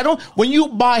day I don't. When you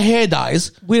buy hair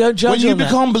dyes, We don't judge when you on that.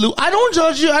 become blue, I don't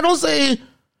judge you. I don't say,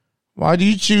 why do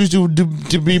you choose to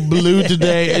be blue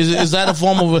today? Is that a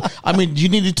form of? I mean, you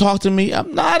need to talk to me.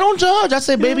 No, I don't judge. I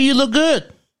say, baby, you look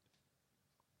good.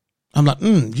 I'm like,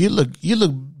 you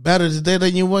look better today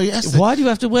than you were yesterday. Why do you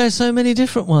have to wear so many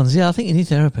different ones? Yeah, I think you need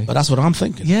therapy. But that's what I'm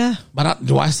thinking. Yeah. But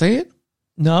do I say it?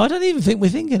 No, I don't even think we're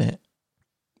thinking it.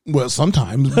 Well,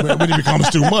 sometimes when it becomes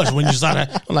too much, when you start,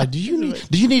 I'm like, do you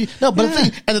need? No, but the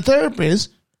thing, and the therapist,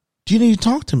 do you need to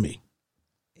talk to me?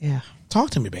 Yeah.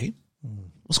 Talk to me, babe.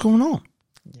 What's going on?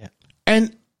 Yeah.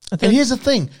 And here's the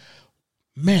thing,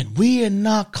 man, we are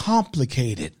not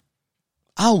complicated.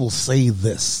 I will say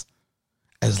this: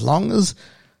 as long as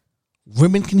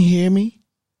women can hear me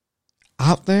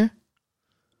out there,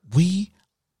 we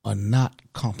are not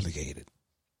complicated.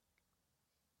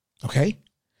 Okay.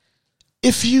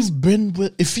 If you've been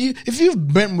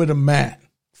with a man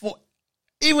for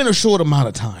even a short amount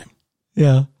of time,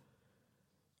 Yeah.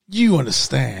 you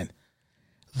understand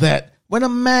that when a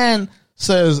man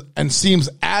says and seems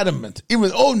adamant,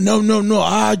 even no,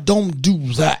 I don't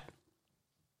do that.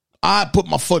 I put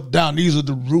my foot down. These are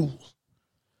the rules.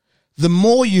 The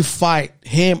more you fight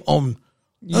him on,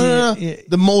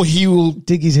 the more he will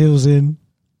dig his heels in.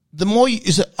 The more you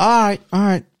say, all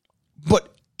right,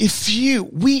 but if you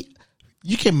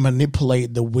can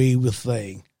manipulate the way we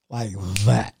think like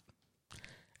that.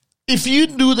 If you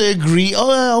do the agree,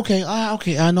 okay,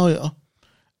 I know it.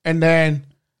 And then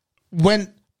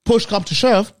when push comes to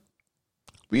shove,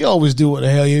 we always do what the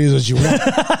hell it is that you want.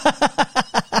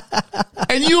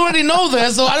 And you already know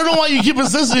that, so I don't know why you keep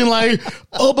insisting like,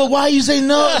 but why you say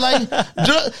no? Like,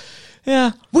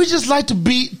 Yeah. we just like to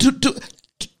be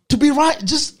right.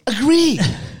 Just agree.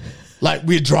 Like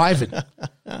we're driving. Baby,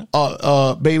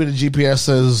 the GPS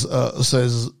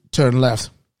says turn left.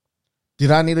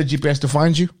 Did I need a GPS to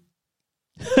find you?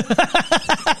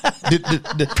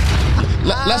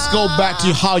 Let's go back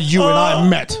to how you and I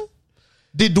met.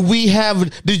 Did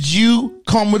you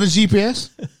come with a GPS?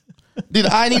 Did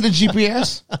I need a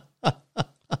GPS?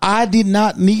 I did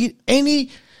not need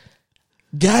any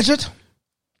gadget.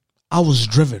 I was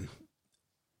driven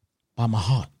by my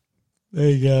heart. There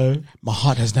you go. My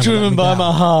heart has never Driven by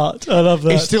my heart. I love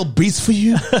that. It still beats for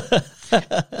you.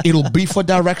 It'll beat for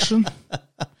direction.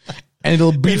 And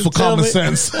it'll beat for common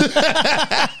sense. Speak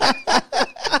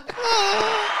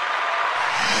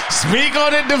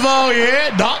on it, DeVoe,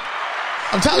 yeah? Doc,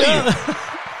 I'm telling you.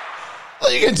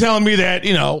 Well, you can tell me that,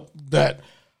 that,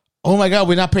 oh my God,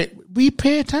 we're not paying. We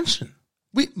pay attention.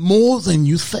 We more than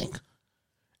you think.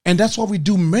 And that's why we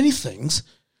do many things.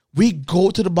 We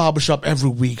go to the barbershop every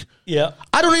week. Yeah.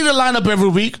 I don't need a lineup every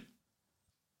week.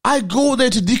 I go there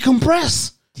to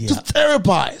decompress, to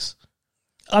therapize.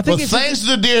 I think but thanks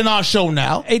to the DNR show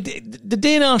now. The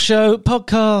DNR show,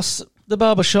 podcasts, the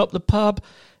barbershop, the pub,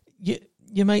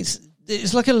 your mates,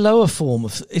 it's like a lower form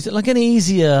of, it's like an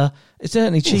easier, it's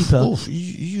certainly cheaper.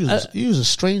 You use a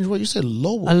strange word. You said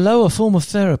lower. A lower form of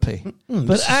therapy.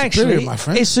 But actually, superior, my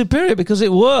friend. it's superior because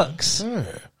it works.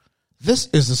 Sir, this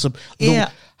is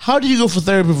how do you go for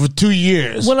therapy for 2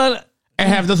 years? Well, and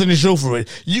have nothing to show for it.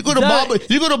 You go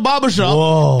to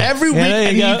barbershop every week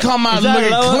and you come out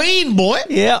looking clean, boy.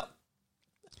 Yeah.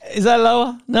 Is that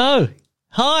lower? No.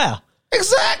 Higher.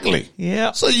 Exactly.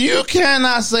 Yeah. So you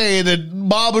cannot say that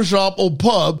barbershop or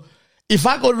pub, if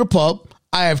I go to the pub,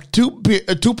 I have two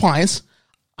pints,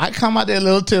 I come out there a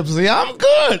little tipsy, I'm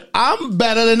good. I'm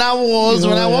better than I was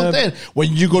when I walked in.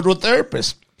 When you go to a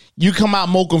therapist, you come out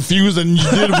more confused than you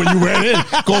did when you went in.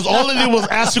 Because all they did was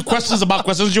ask you questions about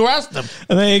questions you asked them.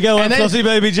 And there you go, Flossy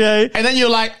Baby J. And then you're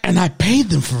like, and I paid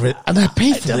them for it. And I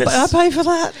paid for this. I paid for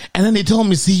that. And then they told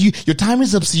me, see, your time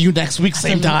is up. See you next week,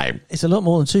 same time. It's a lot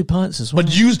more than 2 pints as well.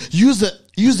 But use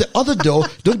the other dough.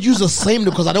 Don't use the same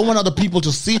dough because I don't want other people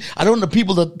to see. I don't want the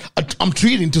people that I'm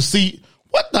treating to see.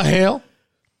 What the hell?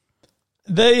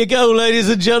 There you go, ladies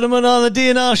and gentlemen. On the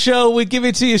DNR show, we give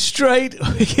it to you straight.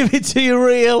 We give it to you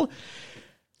real.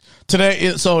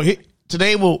 Today this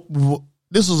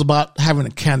was about having a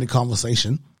candid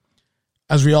conversation,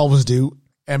 as we always do.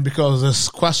 And because this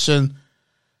question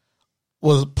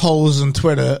was posed on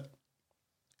Twitter,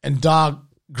 and Doc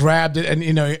grabbed it,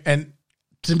 and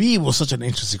to me, it was such an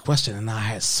interesting question, and I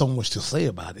had so much to say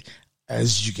about it,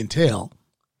 as you can tell.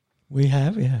 We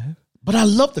have. But I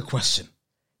love the question.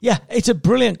 Yeah, it's a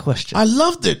brilliant question. I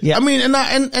loved it. Yeah. I mean,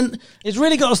 and it's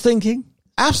really got us thinking.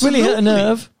 Absolutely. Really hit a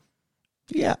nerve.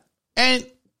 Yeah. And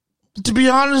to be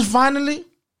honest, finally,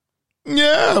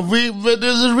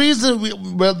 there's a reason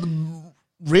the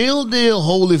real deal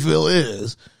Holyfield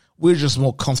is we're just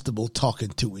more comfortable talking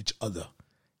to each other.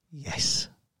 Yes.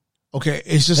 Okay,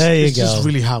 it's just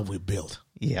really how we're built.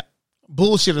 Yeah.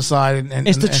 Bullshit aside, and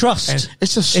it's the trust. And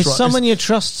it's just it's someone you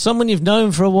trust, someone you've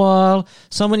known for a while,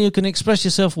 someone you can express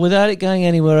yourself without it going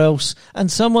anywhere else, and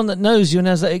someone that knows you and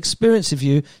has that experience of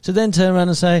you to then turn around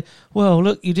and say, well,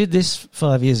 look, you did this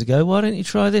 5 years ago. Why don't you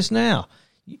try this now?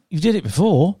 You did it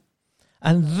before.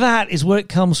 And that is where it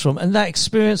comes from. And that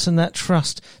experience and that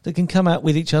trust that can come out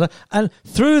with each other. And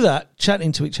through that,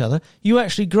 chatting to each other, you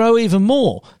actually grow even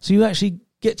more. So you actually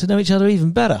get to know each other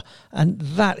even better. And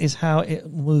that is how it will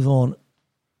move on.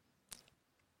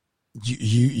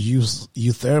 You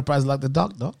therapize like the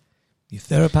doctor. You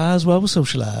therapize while we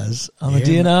socialize on the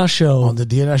DNR show. On the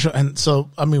DNR show. And so,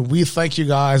 I mean, we thank you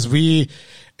guys.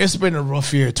 It's been a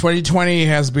rough year. 2020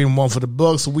 has been one for the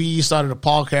books. We started a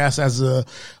podcast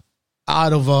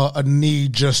out of a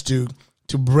need just to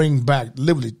bring back,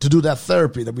 literally, to do that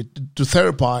therapy, to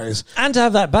therapize. And to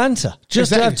have that banter.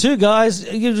 Just to have two guys,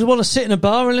 you just want to sit in a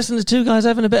bar and listen to two guys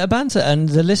having a bit of banter, and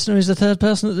the listener is the third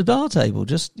person at the bar table.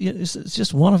 It's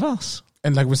just one of us.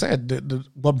 And like we said,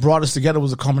 what brought us together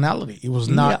was a commonality. It was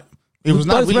not, it was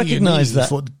not really recognize that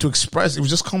to express. It was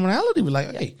just commonality. We're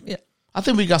like, hey, I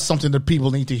think we got something that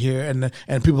people need to hear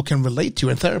and people can relate to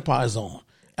and therapize on.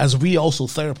 As we also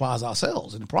therapize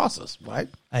ourselves in the process, right?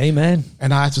 Amen.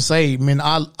 And I have to say, I mean,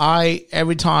 I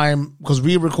every time, because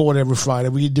we record every Friday,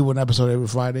 we do an episode every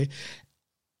Friday.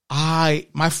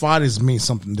 My Fridays mean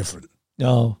something different.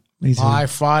 Oh, me too. My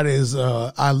Fridays,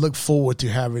 I look forward to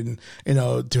having,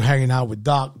 to hanging out with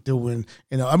Doc, doing,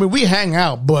 I mean, we hang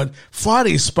out, but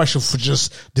Friday is special for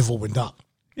just Devo and Doc.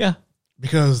 Yeah.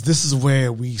 Because this is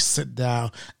where we sit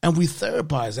down and we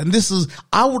therapize. And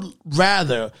I would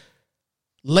rather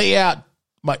lay out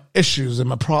my issues and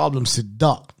my problems to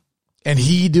Doc, and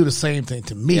he do the same thing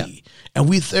to me, and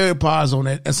we therapize on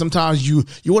it. And sometimes you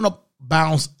want to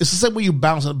bounce. It's the same way you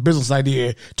bounce a business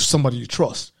idea to somebody you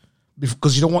trust,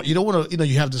 because you don't want to.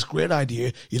 You have this great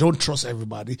idea, you don't trust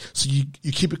everybody, so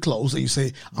you keep it close and you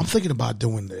say, I'm thinking about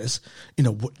doing this.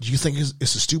 What do you think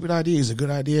it's a stupid idea? Is a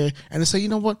good idea? And they say, you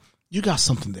know what, you got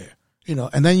something there.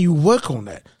 And then you work on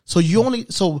that. So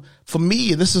for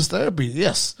me, this is therapy.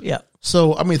 Yes. Yeah.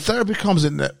 So, I mean, therapy comes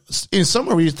in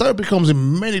summary, therapy comes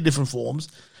in many different forms,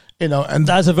 and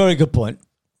that's a very good point.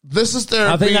 This is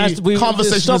therapy. I think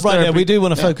conversation. Stop right there. We do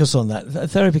want to focus on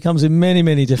that. Therapy comes in many,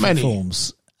 many different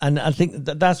forms. And I think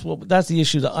that's the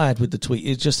issue that I had with the tweet.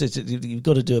 It's just, you've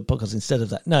got to do a podcast instead of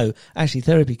that. No, actually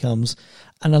therapy comes,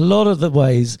 and a lot of the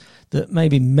ways that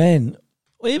maybe men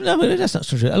Well, even though that's not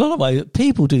true. A lot of ways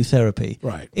people do therapy,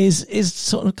 Right. is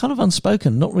sort of kind of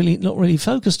unspoken, not really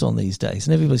focused on these days.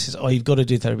 And everybody says, "Oh, you've got to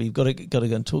do therapy. You've got to go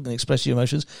and talk and express your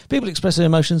emotions." People express their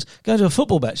emotions going to a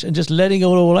football match and just letting it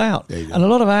all out. There you go. And a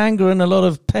lot of anger and a lot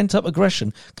of pent up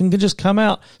aggression can just come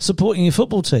out supporting your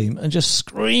football team and just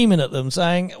screaming at them,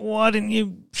 saying, "Why didn't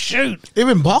you shoot?"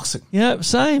 Even boxing. Yeah,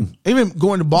 same. Even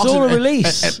going to boxing. all a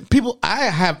release. And people, I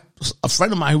have a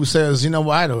friend of mine who says, "You know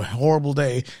what? I had a horrible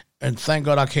day. And thank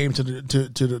God I came to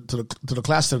the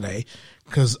class today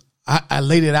because I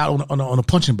laid it out on a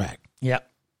punching bag." Yeah.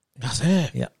 That's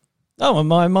it. Yeah. Oh, and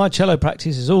my cello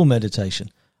practice is all meditation.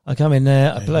 I come in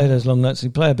there, I play those long notes, you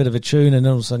play a bit of a tune, and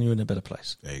then all of a sudden you're in a better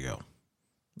place. There you go.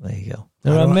 There you go.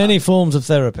 There are many forms of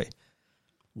therapy.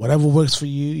 Whatever works for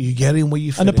you, you get in where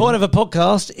you fit And the point in. of a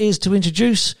podcast is to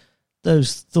introduce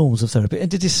those forms of therapy and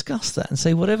to discuss that and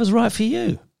say whatever's right for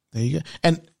you. There you go.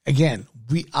 And again,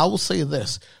 I will say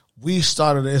this. We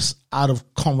started this out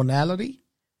of commonality,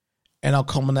 and our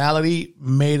commonality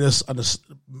made us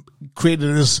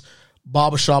created this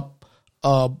barbershop,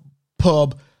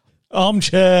 pub,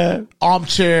 Armchair,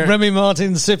 Remy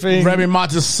Martin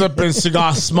sipping,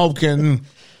 cigar smoking,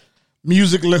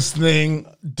 music listening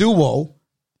duo,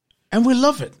 and we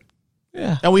love it.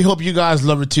 Yeah. And we hope you guys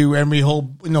love it too. And we hope,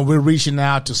 we're reaching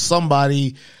out to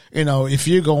somebody, if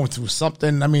you're going through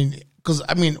something.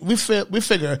 We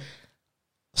figure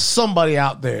somebody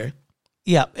out there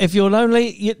Yeah. If you're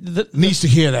lonely, needs to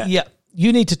hear that. Yeah.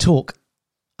 You need to talk.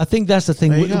 I think that's the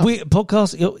thing. There you go.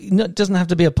 Podcast, it doesn't have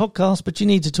to be a podcast, but you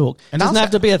need to talk. It And doesn't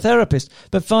have to be a therapist,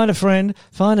 but find a friend,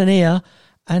 find an ear,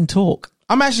 and talk.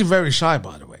 I'm actually very shy,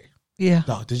 by the way. Yeah.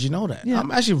 No, did you know that? Yeah. I'm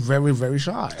actually very, very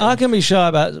shy. I can be shy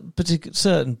about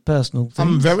certain personal things.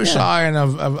 I'm very Yeah. shy, and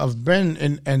I've been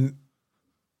in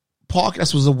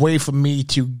podcast was a way for me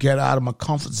to get out of my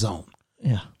comfort zone.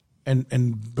 Yeah. And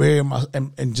bear my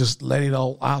and just let it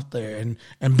all out there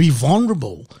and be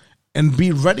vulnerable and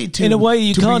be ready to In a way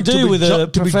you can't do with a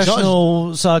to be judged.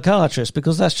 professional psychiatrist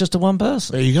because that's just a one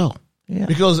person. There you go. Yeah.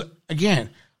 Because again,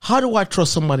 how do I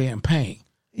trust somebody in pain?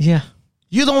 Yeah.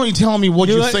 You don't only tell me what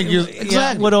you think is Yeah,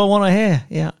 exactly. what do I want to hear?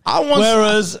 Yeah.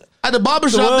 Whereas at the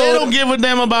barbershop, they don't give a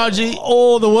damn about you.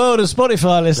 All the world of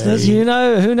Spotify listeners, who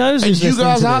knows And who's you listening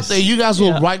guys to out this. there, you guys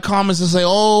will write comments and say,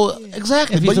 "Oh,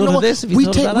 exactly." Have you But thought you know of what? this? Have you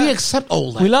thought about We that? accept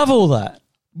all that. We love all that.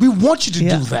 We want you to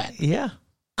Yeah. do that. Yeah.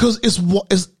 Because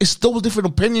it's those different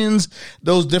opinions,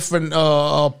 those different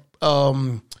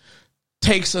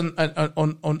takes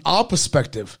on our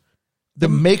perspective that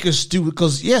make us do.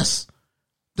 Because yes,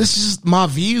 this is my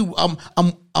view.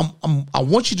 I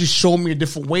want you to show me a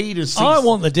different way to see. I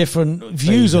want the different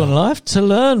views on life to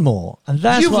learn more, and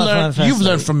that's you've what I learned. find You've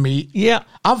learned fascinating. from me. Yeah.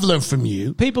 I've learned from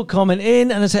you. People comment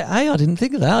in and they say, "Hey, I didn't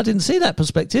think of that. I didn't see that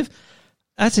perspective.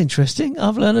 That's interesting.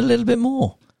 I've learned a little bit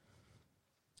more."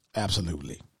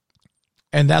 Absolutely.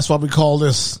 And that's why we call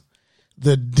this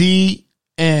the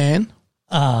DN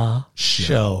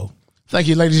Show. Thank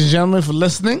you, ladies and gentlemen, for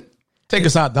listening. Take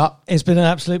us out, Doc. It's been an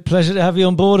absolute pleasure to have you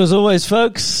on board as always,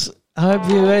 folks. I hope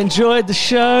you enjoyed the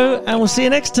show, and we'll see you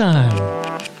next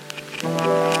time.